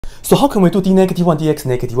So how can we do d negative 1 dx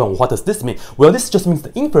negative 1? What does this mean? Well, this just means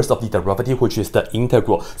the inverse of the derivative, which is the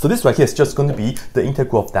integral. So this right here is just going to be the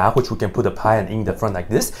integral of that, which we can put a pi and in the front like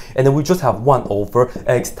this. And then we just have 1 over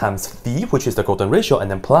x times phi, which is the golden ratio, and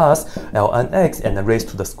then plus ln x, and then raised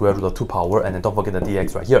to the square root of 2 power, and then don't forget the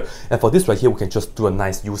dx right here. And for this right here, we can just do a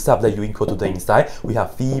nice u sub, let u equal to the inside. We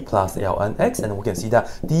have phi plus ln x, and then we can see that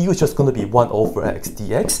du is just going to be 1 over x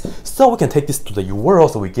dx. So we can take this to the u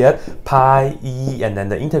world, so we get pi e, and then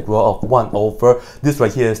the integral of 1 over this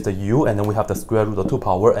right here is the u, and then we have the square root of 2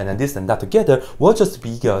 power, and then this and that together will just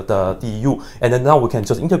be the du. And then now we can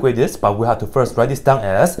just integrate this, but we have to first write this down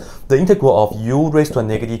as the integral of u raised to a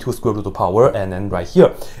negative 2 square root of power, and then right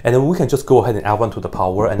here. And then we can just go ahead and add 1 to the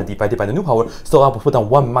power and then divide it by the new power. So I will put down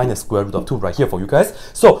 1 minus square root of 2 right here for you guys.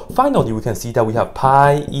 So finally we can see that we have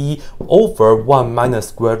pi e over 1 minus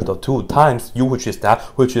square root of 2 times u, which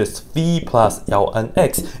is phi plus ln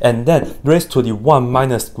x, and then raised to the 1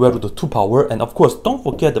 minus square root of 2 power, and of course don't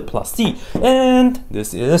forget the plus c, and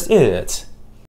this is it.